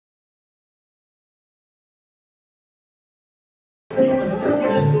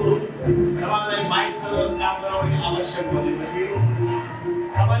माइन्डसँग काम गराउने आवश्यक भनेपछि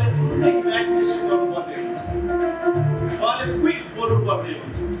तपाईले तुरुन्तै इमेजिनेसन गर्नुपर्ने हुन्छ। तपाईले क्विक बोल्नुपर्ने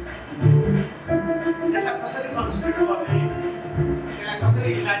हुन्छ। त्यसलाई कसरी कन्सिडर गर्ने, त्यसलाई कसरी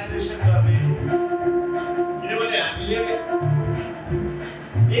इमेजिनेसन गर्ने, किनभने हामीले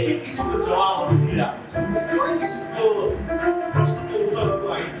एक किसिमको जवाबहरू दिइरहेको हुन्छ। एउटै किसिमको प्रश्नको उत्तरहरू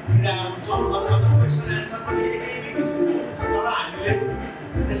हामी दिइरहेको हुन्छौँ। अथवा क्वेसन एन्सर पनि एकै किसिमको हुन्छ। तर हामीले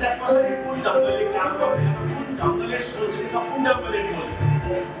यसलाई कसरी कुन ढङ्गले काम गर्ने, कुन ढङ्गले सोच्ने, कुन ढङ्गले बोल्ने,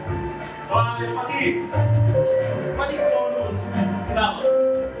 तपाईँले कति पढ्नुहुन्छ किताबहरू,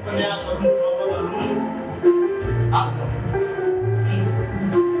 उपन्यासहरू, नोभलहरू,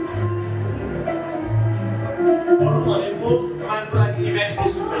 पढ्नु भनेको तपाईँको लागि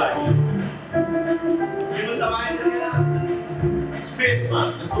इमेजिनेसनको लागि। किनभने तपाईँले त्यहाँ स्पेसमा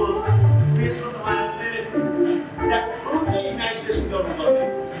जस्तो स्पेसमा तपाईँहरूले त्यहाँ तुरुन्तै इमेजिनेसन गर्नुपर्ने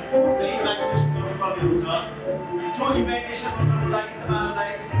हुन्छ। तुरुन्तै इमेजिनेसन गर्नुपर्ने हुन्छ। त्यो इमेजिनेसन गर्नको लागि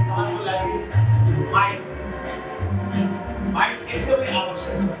तपाईँको लागि माइन्ड एकदमै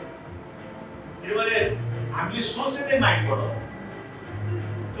आवश्यक छ। किनभने हामीले सोच्ने नै माइन्डबाट हो।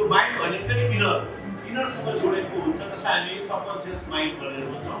 त्यो माइन्ड भनेकै इनरसँग जोडेको हुन्छ, जसलाई हामी सबकन्सियस माइन्ड भनेर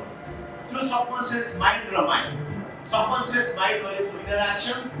भन्छौँ। त्यो सबकन्सियस माइन्ड र माइन्ड, सबकन्सियस माइन्ड भनेको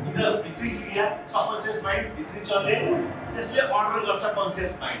इन्टरेक्सन, भित्री क्रिया, सबकन्सियस माइन्ड भित्री चल्ने, त्यसले अर्डर गर्छ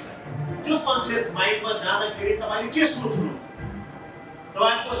कन्सियस माइन्डलाई। त्यो कन्सियस माइन्डमा जाँदाखेरि तपाईँले के सोच्नुहुन्छ,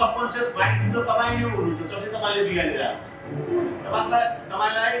 तपाईँको सबकन्सियस माइन्डभित्र तपाईँ नै हुनुहुन्छ, जो चाहिँ तपाईँले बिगारिरहेको हुन्छ।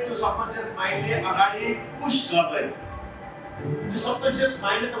 तपाईँलाई त्यो सबकन्सियस माइन्डले अगाडि पुस गर्दैन। त्यो सबकन्सियस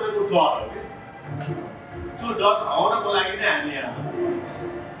माइन्डले तपाईँको डर हो कि त्यो डर हराउनको लागि नै हामी यहाँ।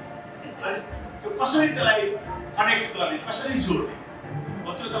 अनि त्यो कसरी त्यसलाई कनेक्ट गर्ने, कसरी जोड्ने,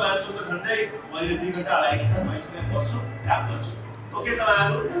 त्यो तपाईँहरू सोध्दा झन्डै मैले 2 घन्टा लागि म यसरी बस्छु, काम गर्छु। ओके,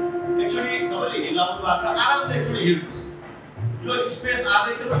 तपाईँहरू एकचोटि सबैले हिलाउनु भएको छ, आरामले एकचोटि हिँड्नुहोस्। यो स्पेस आज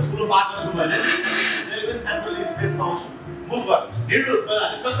एकदमै ठुलो बाटो छु भने जहिले पनि सेन्ट्रल स्पेस पाउँछु, मुभ गर्नुहोस्, हिँड्नुहोस्। पहिला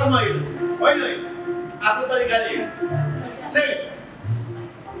सर्कलमा हिँड्नुहोस्, होइन आफ्नो तरिकाले हिँड्नुहोस्, सेफ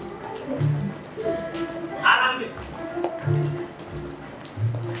आरामले।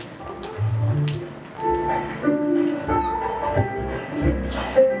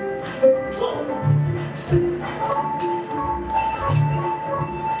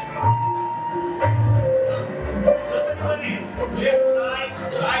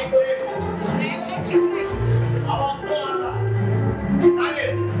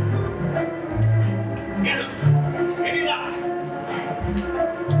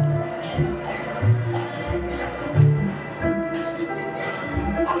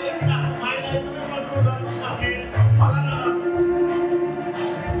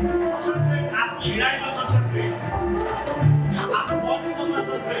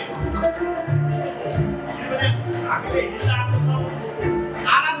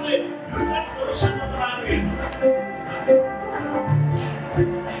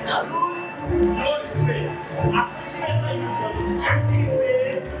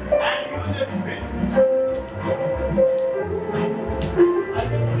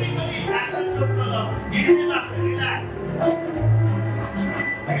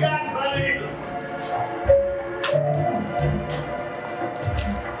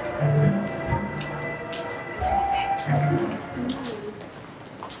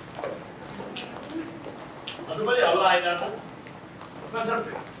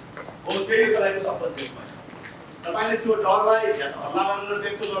 तपाईले त्यो डरलाई हल्ला गरेर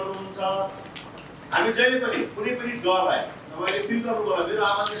व्यक्त गर्नुहुन्छ। हामी जहिले पनि कुनै पनि डरलाई तपाईले फिल गर्नुपर्छ। मेरो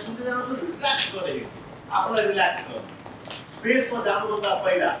आवाजले सुन्दै जानुहोस्, रिल्याक्स गरेर आफूलाई रिल्याक्स गर्नु। स्पेसमा जानुभन्दा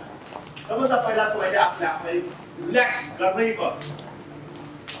पहिला सबभन्दा पहिला तपाईले आफूलाई रिल्याक्स गर्नै पर्छ।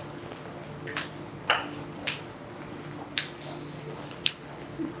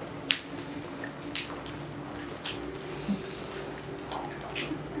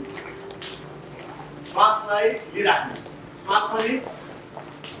 श्वासलाई लिइराख्नु। श्वास पनि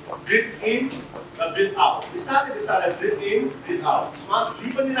ब्रिथ इन र ब्रिथ आउट, बिस्तारै बिस्तारै ब्रिथ इन ब्रिथ आउट। श्वास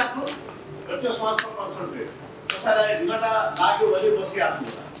लिइ पनि राख्नु र त्यो श्वासमा कन्सन्ट्रेट। कसैलाई घुँघटा लाग्यो भने बसिहाल्नु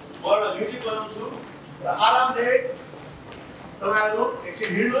होला। म एउटा म्युजिक बनाउँछु र आरामले तपाईँहरू एकछिन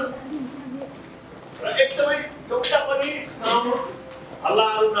हिँड्नुहोस् र एकदमै एउटा पनि साउन्ड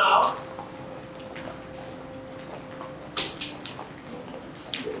हल्लाहरू नआओस्।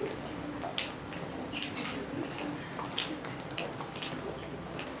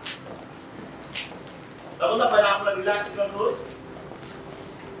 सबभन्दा पहिला आफूलाई रिल्याक्स गर्नुहोस्।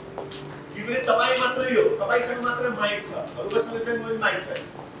 किनभने तपाईँ मात्रै हो, तपाईँसँग मात्रै माइन्ड छ, अरूसँग चाहिँ मेरो माइन्ड छैन।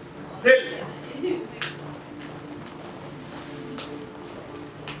 सेल्फ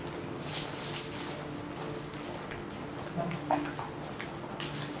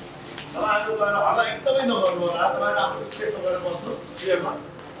गएर हल्ला एकदमै नगर्नु होला तपाईहरु आफ्नो स्पेसमा गएर बस्नुस् चेयरमा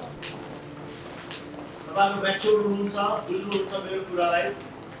तपाईहरु म्याच्योर हुनुहुन्छ बुझ्नुहुन्छ मेरो कुरालाई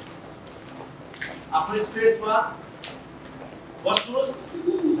आफ्नो स्पेसमा बस्नुस्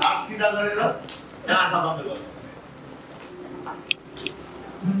हात सिधा गरेर आँखा बन्द गर्नुस्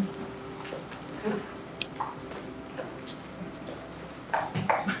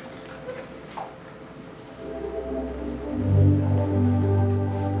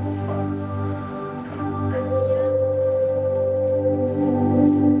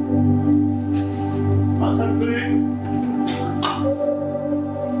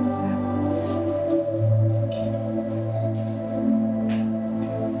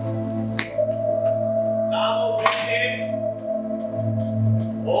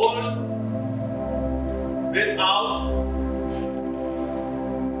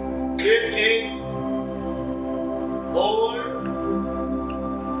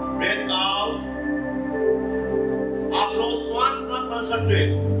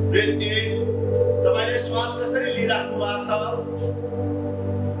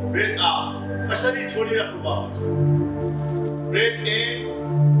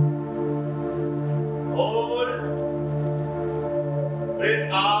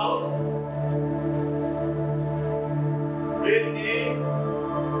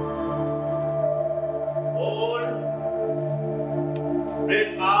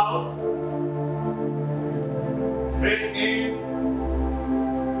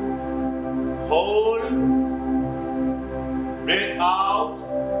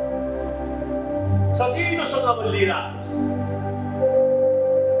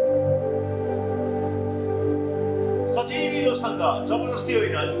जबरजस्ती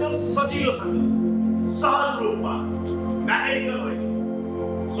होइन एकदम सजिलोसँग सहज रूपमा म्याकेनिकल होइन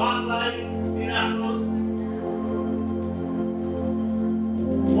श्वासलाई लिइराख्नुहोस्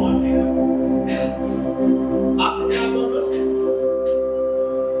आफ्नो काम गर्नुहोस्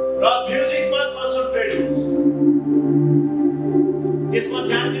र म्युजिकमा कन्सन्ट्रेट हुनुहोस् त्यसमा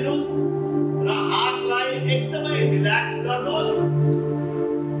ध्यान दिनुहोस् र हातलाई एकदमै रिल्याक्स गर्नुहोस्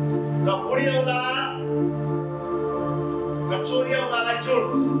र बुढी औँला चोरी औँलालाई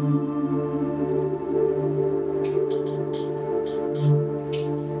जोड्नुहोस्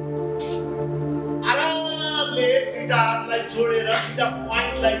आरामले दुईटा हातलाई जोडेर दुईटा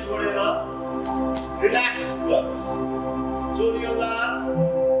पोइन्टलाई जोडेर रिल्याक्स गर्नुहोस् चोरी औँला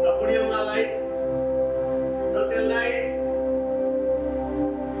र बुढी औँलालाई र त्यसलाई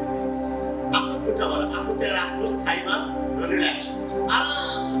आफ्नो खुट्टामा आफू त्यहाँ राख्नुहोस् थाइमा र रिल्याक्स गर्नुहोस्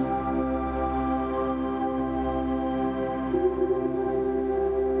आराम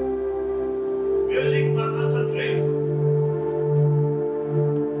म्युजिकमा कन्सन्ट्रेट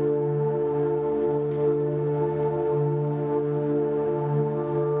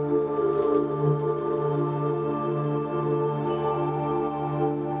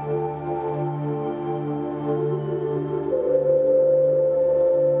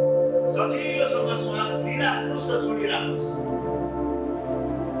सजिलोसँग श्वास लिइराख्नुहोस् र छोडिराख्नुहोस्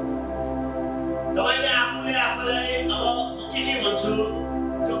तपाईले आफूले आफूलाई अब म के भन्छु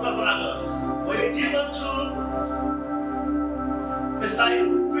त्यो कल्पना गर्नुहोस् मैले जे भन्छु त्यसलाई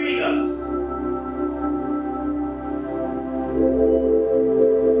फिल गर्नुहोस्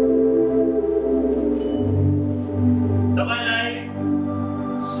तपाईलाई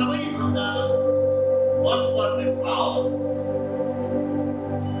सबैभन्दा मनपर्ने फ्लावर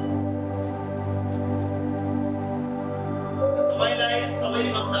तपाईलाई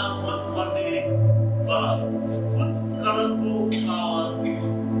सबैभन्दा मनपर्ने कलर कुन कलरको फ्लावर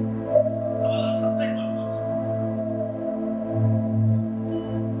तपाईँलाई सधैँ मनपर्छ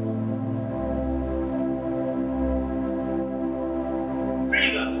फिल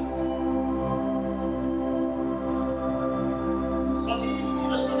गर्नुहोस्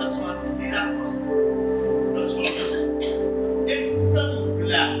सजिलोसँग श्वास लिइराख्नुहोस् र छोड्नुहोस् एकदम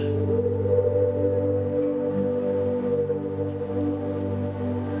रिल्याक्स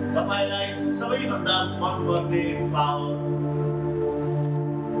तपाईलाई सबैभन्दा मनपर्ने फ्लावर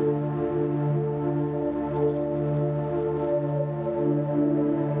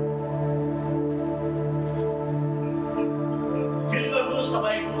फिल गर्नुहोस्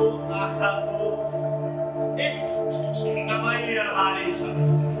तपाईको आँखाको एकदमै अगाडि छ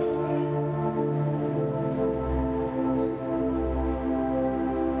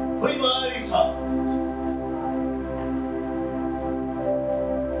भुइँभरि छ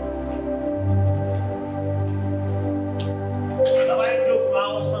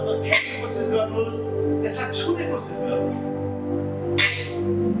त्यसलाई छुने कोसिस गर्नुहोस्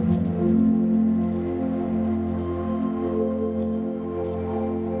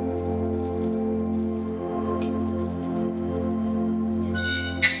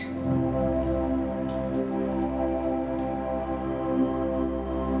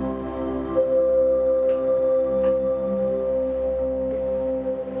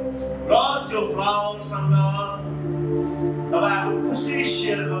फ्लावरसँग तपाईहरु खुसी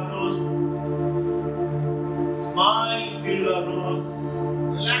शेयर गर्नुहोस्, स्माइल फिल गर्नुहोस्,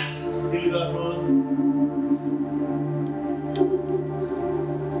 रिल्याक्स फिल गर्नुहोस्।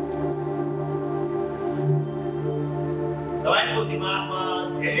 तपाईको दिमागमा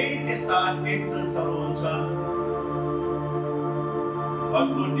धेरै त्यस्ता टेन्सन्सहरु हुन्छन्,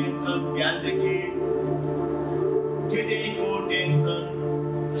 घरको टेन्सन, बिहानदेखि उठेदेखिको टेन्सन,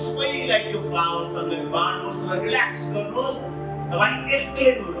 सबैलाई त्यो फ्लावरसँग बाँड्नुहोस् र रिल्याक्स गर्नुहोस्। तपाई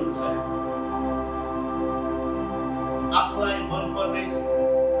एक्लै हुनुहुन्छ, आफूलाई मनपर्ने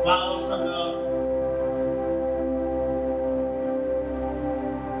फ्लावरसँग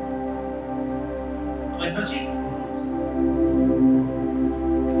तपाईं नजिक हुनुहुन्छ।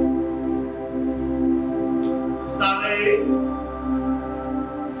 बिस्तारै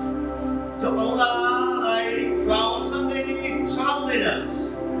त्यो औँलालाई फ्लावरसँगै चलाउँदै जानुहोस्,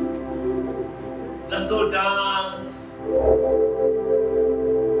 जस्तो डान्स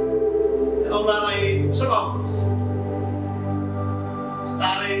त्यो औँलालाई चलाउनुहोस्।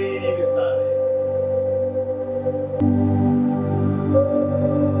 बिस्तारै बिस्तारै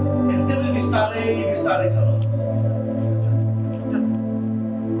एकदमै बिस्तारै बिस्तारै चलाउनुहोस्।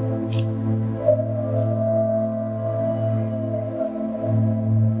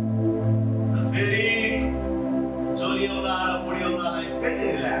 फेरि जोली औँला र बुढी औँलालाई फेरि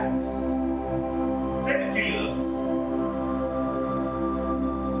रिल्याक्स, फेरि फिल गर्नुहोस्।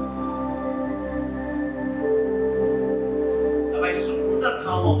 तपाईं सुन्दर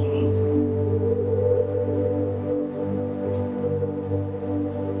ठाउँमा हुनुहुन्छ,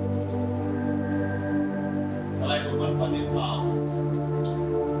 तपाईको मनपर्ने फ्लावर,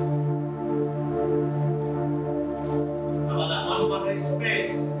 तपाईलाई मनपर्ने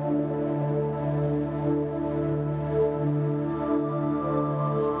स्पेस,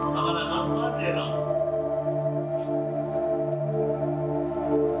 तपाईलाई मनपर्ने रङ,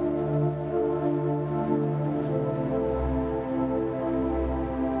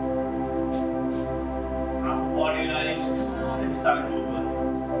 आफ्नो बडीलाई बिस्तारै बिस्तारै मुभ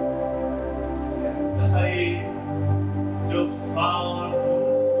गर्नुहोस्। जसरी त्यो फ्लावर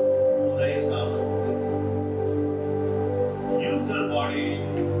हुँदैछ, use your body,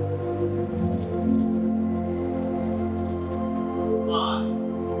 smile.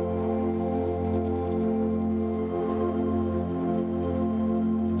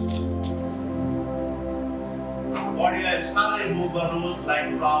 बडीलाई बिस्तारै मुभ गर्नुहोस् लाइक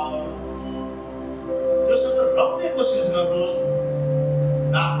फ्लावर। त्योसँग रम्ने कोसिस गर्नुहोस्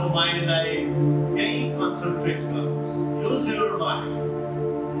र आफ्नो माइन्डलाई यही कन्सन्ट्रेट गर्नुहोस्। Use your mind.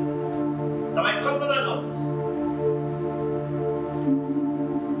 तपाईं कल्पना गर्नुहोस्,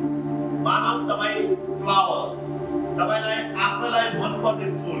 मानव तपाईं फ्लावर, तपाईलाई आफूलाई मनपर्ने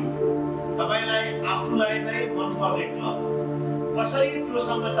फूल, तपाईलाई आफूलाई नै मनपर्ने क्लब, कसरी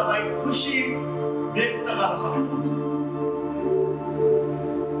त्योसँग तपाईं खुसी व्यक्त गर्न सक्नुहुन्छ।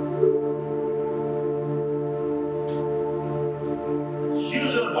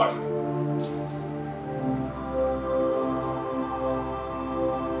 Use your body.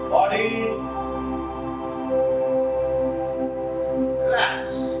 Body, relax.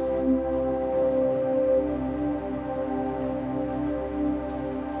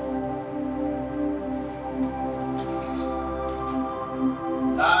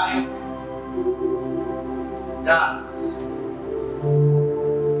 Like dance.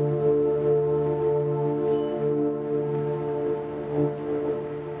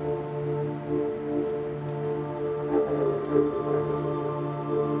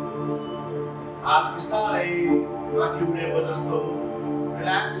 हात बिस्तारै माथि उडेको जस्तो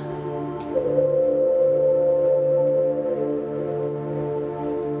relax.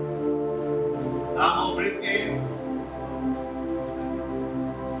 Now breathe in,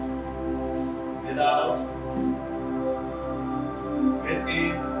 breathe out, breathe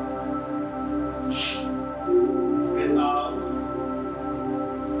in, breathe out,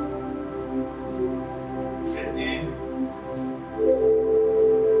 breathe in,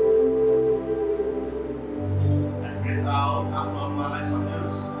 and breathe out. आफ्नो अनुहारलाई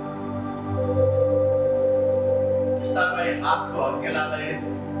सम्झनुहोस्। बिस्तारै हातको हड्केलालाई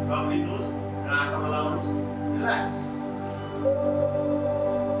रगडिनुहोस् र आँखामा लाउनुहोस्। रिल्याक्स।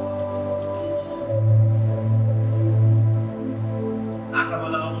 आँखामा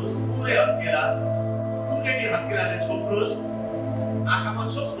लाउनुहोस्, पुरै हड्केलाले छोप्नुहोस्, आँखामा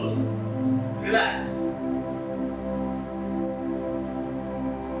छोप्नुहोस्। रिल्याक्स।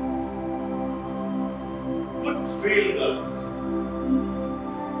 गुड फिल गर्नुहोस्।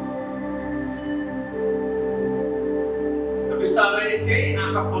 बिस्तारै त्यही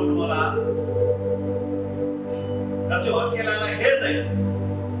आँखा खोल्नु होला। त्यो हत्केलालाई हेर्दै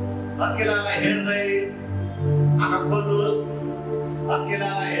आँखा खोल्नुहोस्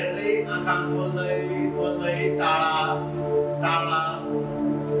हत्केलालाई हेर्दै आँखा खोल्दै टाढा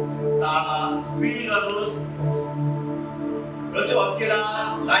फिल गर्नुहोस् र त्यो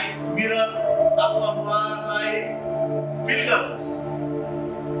हत्केलालाई मिरर आफ्नो अनुहारलाई फिल गर्नुहोस्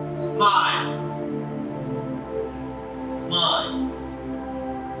smile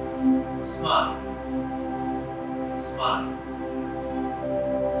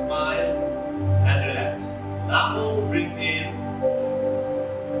and relax. Now breathe in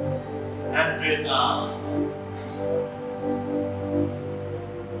and breathe out.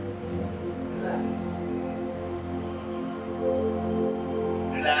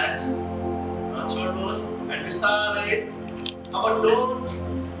 Relax. Now shoulders and bistarai. अब don't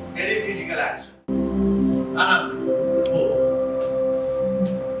any physical action. आराम.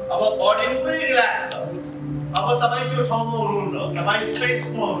 अब body पुरै relax छ. अब तपाई त्यो ठाउँमा हुनुहुन्न तपाई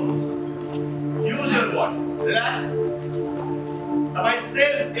स्पेसमा हुनुहुन्छ use your body relax तपाई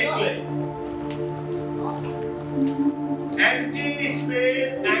सेल्फ एक्लै empty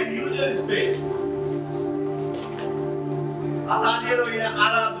space and use your space अतालेर होइन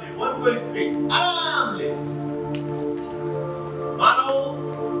आरामले मनको स्पिड आरामले मानौ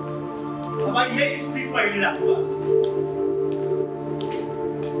तपाई यही स्पिडमा हिँडिराख्नु भएको छ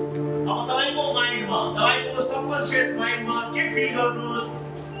अब तपाईको माइन्डमा तपाईको सबकन्सियस माइन्डमा के फिल गर्नुस्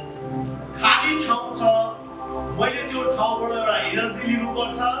खाली ठाउँ छ मैले त्यो ठाउँबाट एउटा एनर्जी लिनु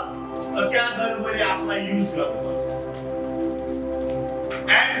पर्छ र त्यहाँ गएर मैले आफुलाई युज गर्नु पर्छ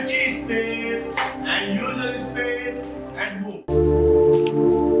empty space and use your space and move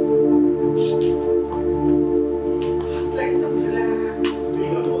एकदम रिल्याक्स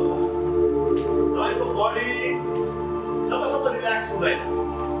फील गर्नु होला तपाईको बडी जबसम्म रिल्याक्स हुँदैन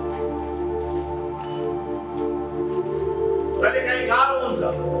कहिले काहीँ गाह्रो हुन्छ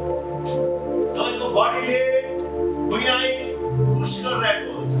तपाईको बडीले कोहीलाई पुश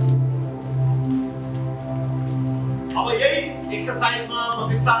गरिरहेको हुन्छ अब यही एक्सरसाइजमा म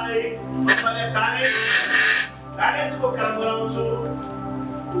बिस्तारै तपाईलाई ब्यालेन्सको काम गराउँछु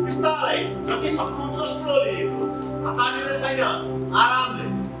बिस्तारै जति सक्नुहुन्छ स्लोली हतारिन छैन आरामले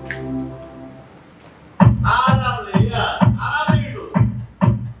यस आरामले हिँड्नुहोस्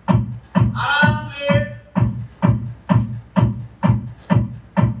आरामले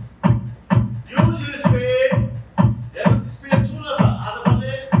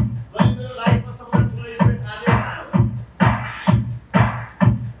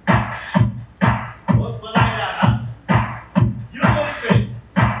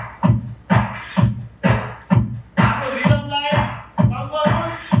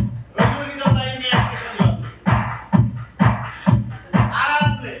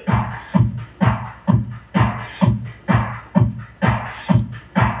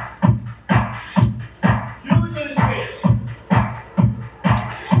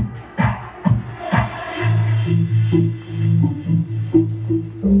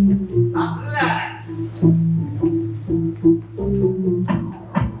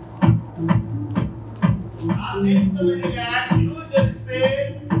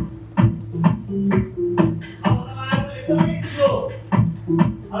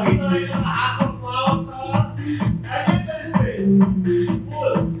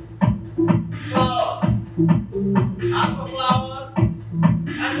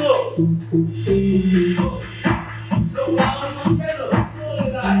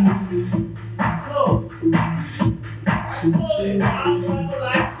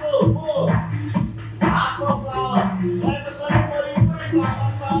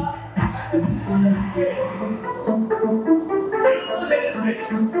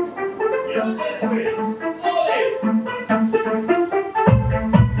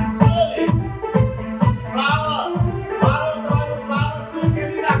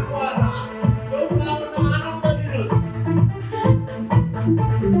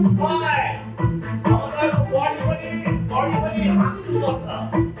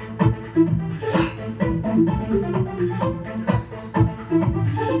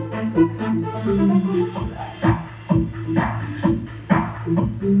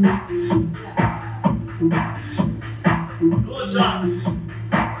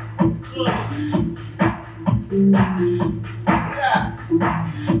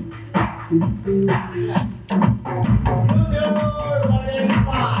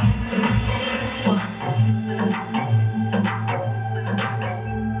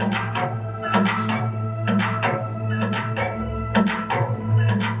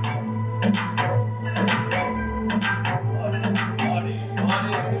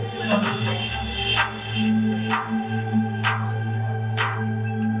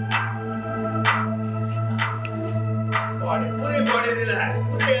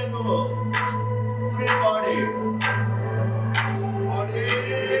relax. Put your elbow. Put your body. Body.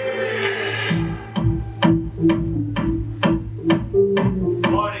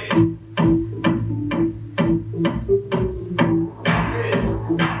 Body. Space.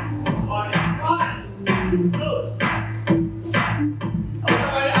 Body. Smile. Close. अब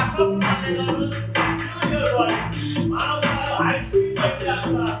तपाईले आफ्नो मान्ने गर्नुस्. Use your body. मानव तपाईको हाई स्पिड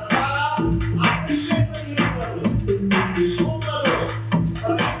भइरहेको छ. आफ्नो स्पेस पनि युज गर्नुस्. Move गर्नुस्.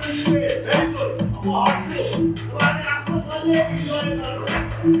 तपाईको स्पेस. Very good. अब हट्छु. तपाईले आफ्नो मनले इन्जोय गर्नुस्.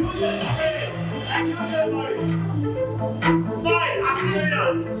 Use your space and use your body. Smile.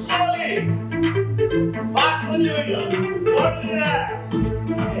 Accelerate. Slowly. Fast पनि होइन. Body relax.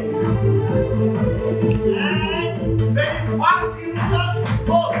 And very fast use the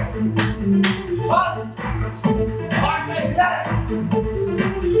move. Fast. Fast and relax.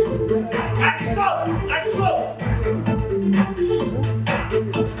 And stop. And slow.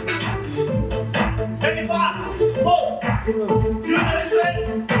 Very fast. Move. Use the space.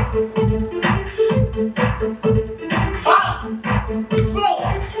 Fast. Slow.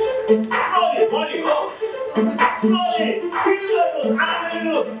 Slowly. Body go. Slowly. Feel the look. Another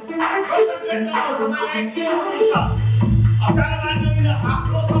look. Concentrate on the active हुन्छ. अप्ठ्यारो लाग्दैन.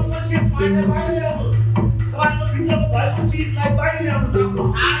 आफ्नो subconscious माइन्डलाई बाहिर ल्याउनुस्. तपाईको भित्रको भएको चीजलाई बाहिर ल्याउनुस्. आफ्नो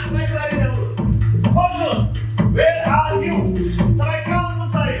हातलाई बाहिर ल्याउनुस्. खोज्नुस्. Where are you? तपाईँ कहाँ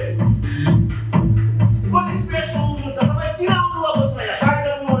हुनुहुन्छ अहिले? कुन स्पेसमा हुनुहुन्छ? तपाईँ किन आउनुभएको छ यहाँ? फाइन्ड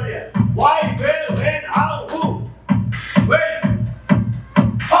आउनु पर्यो. Why, where, when, how, who? When?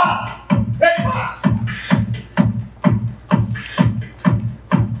 Fast. Very fast.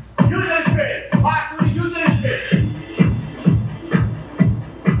 Use the space. Fast. Use the space.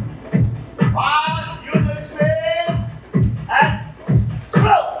 Fast. Use the space. And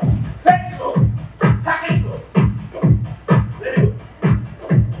slow. Very slow. Very slow. Very good.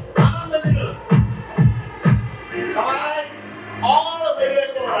 Another little. Come on. All the way to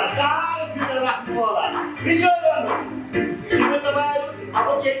the down. Feel राख्नु होला. Enjoy गर्नुस्. किन तपाईहरु अब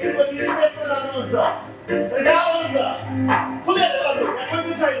एकदिनपछि स्पेसमा जानुहुन्छ. गाउँ हुन्छ. खुलेर गर्नुस्. यहाँ कोही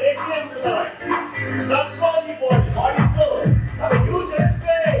पनि छैन. एक्लै हुन्छ तपाईँ. Just slowly body slow. Now use your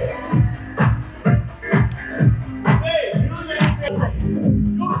space. Space. Use your space.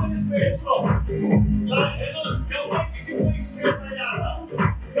 Use your space slow. Now हेर्नुस्. एउटै किसिमको स्पेस भइरहेछ.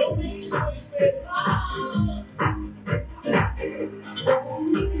 एउटै किसिमको space.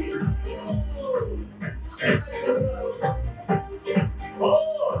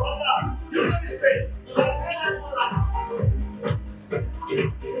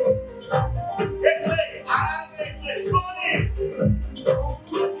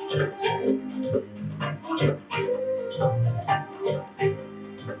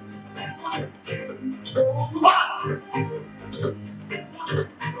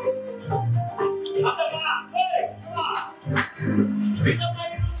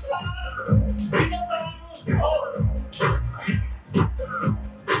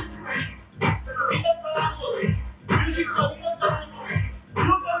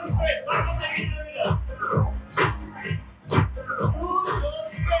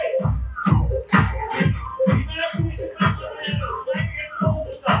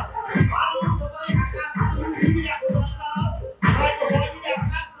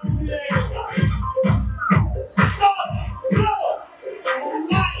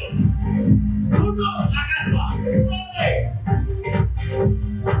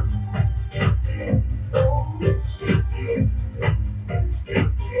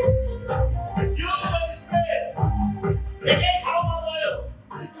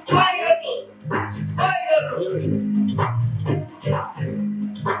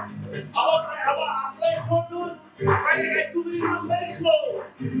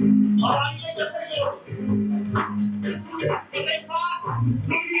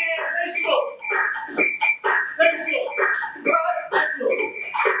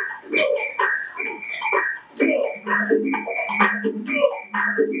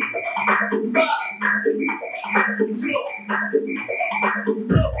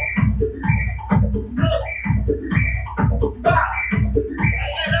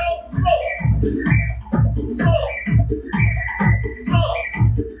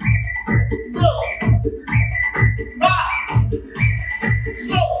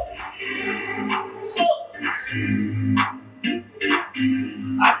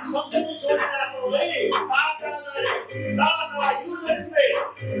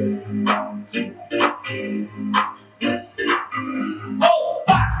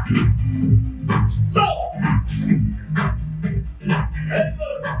 Very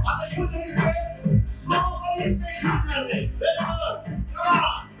good. After using space, slowly space use your leg. Very good. Come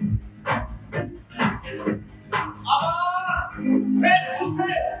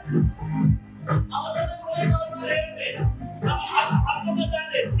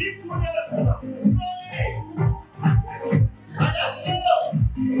Keep pulling your slowly. Just slow.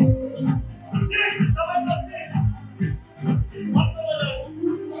 6. Somebody go 6. One more.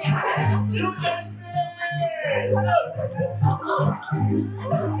 Use your space.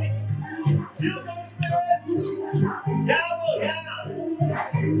 Use your space. Yeah.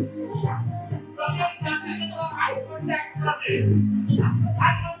 From your establishment of eye contact.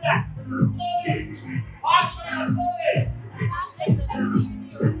 Eye contact. Slowly. Faster. Slowly.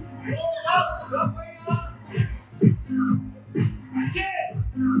 Go up. Check.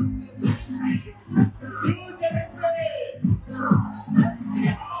 Use your space.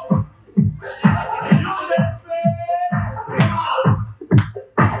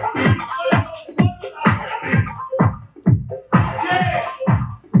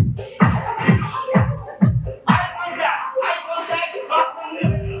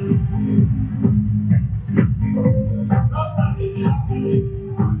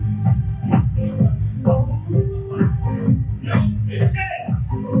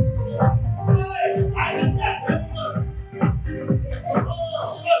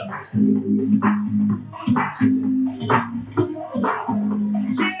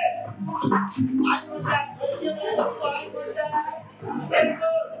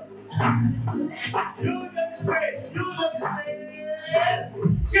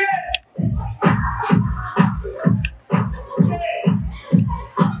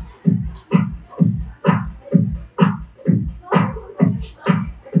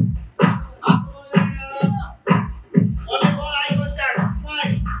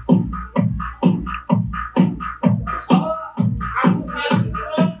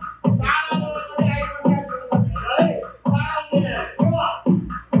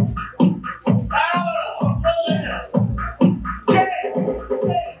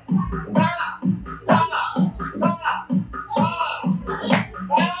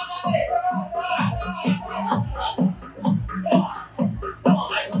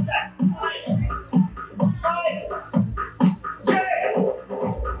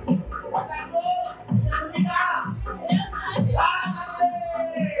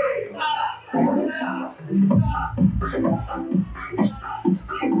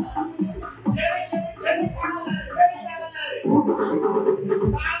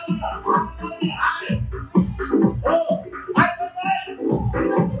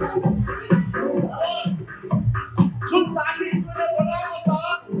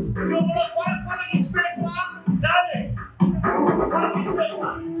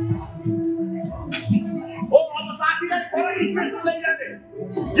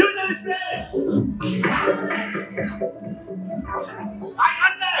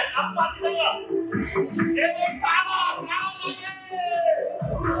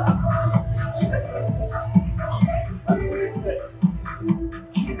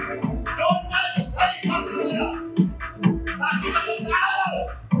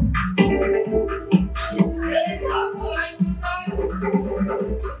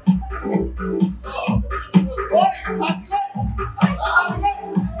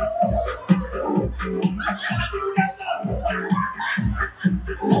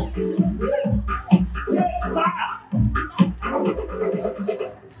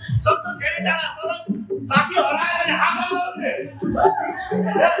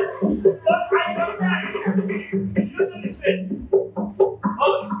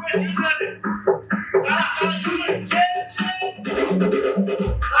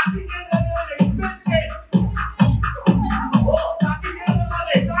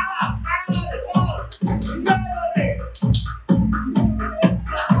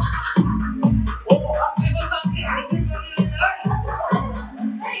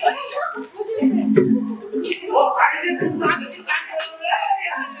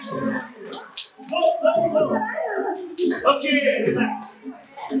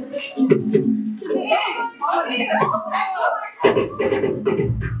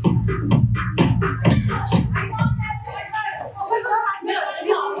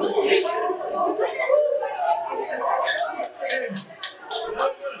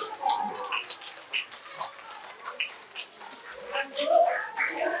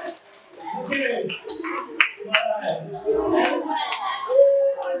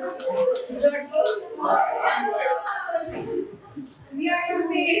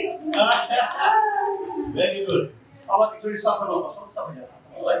 Very good. अब एकचोटि सफल हुन सक्छ सबैजना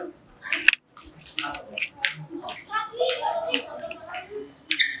है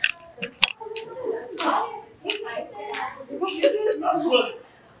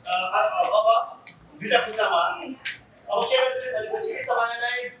अब दुईटा कुरामा अब के भन्छ भनेपछि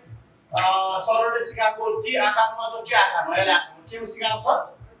तपाईलाई सरले सिकाएको के आकारमा त के आकारमा यसले के सिकाएको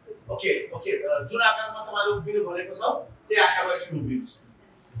छ ओके ओके जुन आकारमा तपाईले उभिनु भनेको छ त्यही आकारमा एकछिन उभिनुहोस्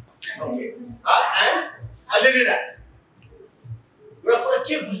ओके एन्ड अलि रिल्याक्स एउटा कुरा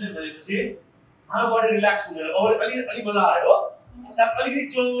के बुझ्ने भनेपछि हाम्रो बडी रिल्याक्स हुँदैन अब अलि मजा आयो सायद अलिकति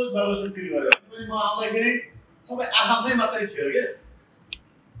क्लोज भएको जस्तो फिल गर्यो किनभने म आउँदाखेरि सबै आफ्नै मात्रै थियो के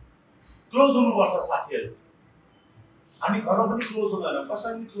क्लोज हुनुपर्छ साथीहरू हामी घरमा पनि क्लोज हुँदैनौँ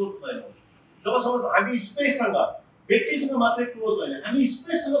कसैले पनि क्लोज हुँदैनौँ जबसम्म हामी स्पेससँग व्यक्तिसँग मात्रै क्लोज होइन हामी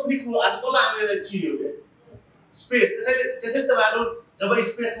स्पेससँग पनि क्लोज आज बल्ल हामीलाई चिन्यो के स्पेस त्यसैले तपाईँहरू जब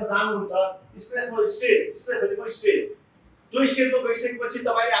स्पेसमा जानुहुन्छ स्पेसमा स्पेस भनेको स्टेज त्यो स्टेजमा गइसकेपछि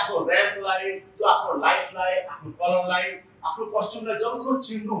तपाईँले आफ्नो र्याम्पलाई त्यो आफ्नो लाइटलाई आफ्नो कलरलाई आफ्नो कस्ट्युमलाई जबसम्म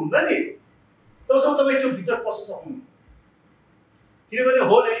चिन्नु हुँदैन नि तबसम्म तपाईँ त्यो भित्र पस्न सक्नु किनभने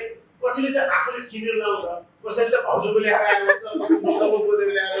हो नै कतिले त आफूले किनेर ल्याउँछ कसैले त भाउजूको ल्याएर आएको हुन्छ कसैले बोलेर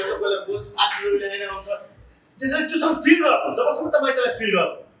ल्याएर आउँछ कसैले साथीहरू ल्याएर आउँछ त्यसैले त्योसँग फिल गर्नु जबसम्म तपाईँ त्यसलाई फिल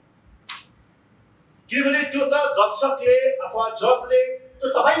गर्नु किनभने त्यो त दर्शकले अथवा जजले त्यो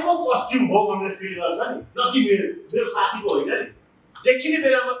तपाईँको कस्ट्युम हो भनेर फिल गर्छ नि न कि मेरो साथीको होइन नि देखिने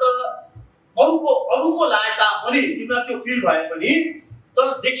बेलामा त अरूको लाए तापनि तिमीलाई त्यो फिल भए पनि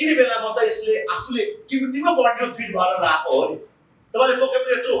तर देखिने बेलामा त यसले आफूले तिम्रो बडीको फिट भएर राखेको हो नि तपाईँले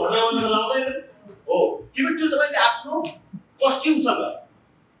पोकेटले त्यो हनाउन लाउँदैन हो किनभने त्यो तपाईँले आफ्नो कस्ट्युमसँग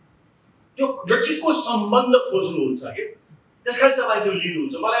त्यो नजिकको सम्बन्ध खोज्नुहुन्छ कि त्यसकारण तपाईँ त्यो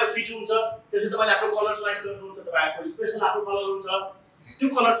लिनुहुन्छ मलाई फिट हुन्छ त्यसपछि तपाईँले आफ्नो कलर चोइस गर्नुहुन्छ तपाईँको स्पेसल आफ्नो कलर हुन्छ त्यो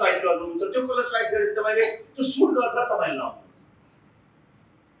कलर चोइस गर्नुहुन्छ त्यो कलर चोइस गरेर तपाईँले त्यो सुट गर्छ तपाईँले लाउनुहुन्छ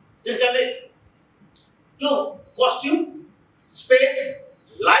त्यसकारणले त्यो कस्ट्युम स्पेस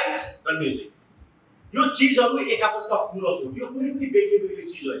लाइट र म्युजिक यो चिजहरू एक आपसका पूरक हो यो कुनै पनि बेग्लै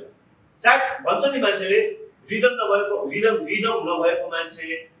चिज होइन सायद भन्छ नि मान्छेले रिदम नभएको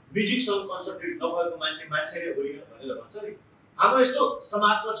मान्छे म्युजिकसँग कन्सन्ट्रेट नभएको मान्छेले होइन भनेर भन्छ नि हाम्रो यस्तो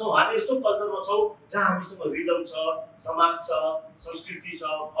समाजमा छौँ हामी यस्तो कल्चरमा छौँ जहाँ हामीसँग रिदम छ समाज छ संस्कृति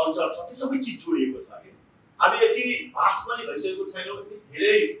छ कल्चर छ त्यो सबै चिज जोडिएको छ कि हामी यति भास्ट पनि भइसकेको छैनौँ यति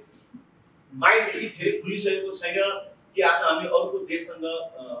धेरै माइन्ड यति धेरै खुलिसकेको छैन कि आज हामी अरूको देशसँग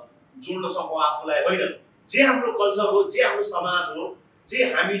जोड्न सकौँ आफूलाई होइन जे हाम्रो कल्चर हो जे हाम्रो समाज हो जे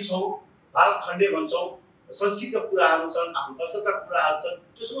हामी छौँ भारत खण्डे भन्छौँ संस्कृतिका कुराहरू छन् आफ्नो कल्चरका कुराहरू छन्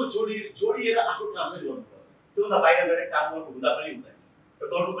त्यसमा जोडिएर आफ्नो काम चाहिँ गर्नुपर्छ त्योभन्दा बाहिर गएर काम गर्नु हुँदा पनि हुँदैन र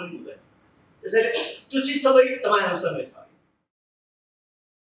गर्नु पनि हुँदैन त्यसैले त्यो चिज सबै तपाईँहरूसँगै छ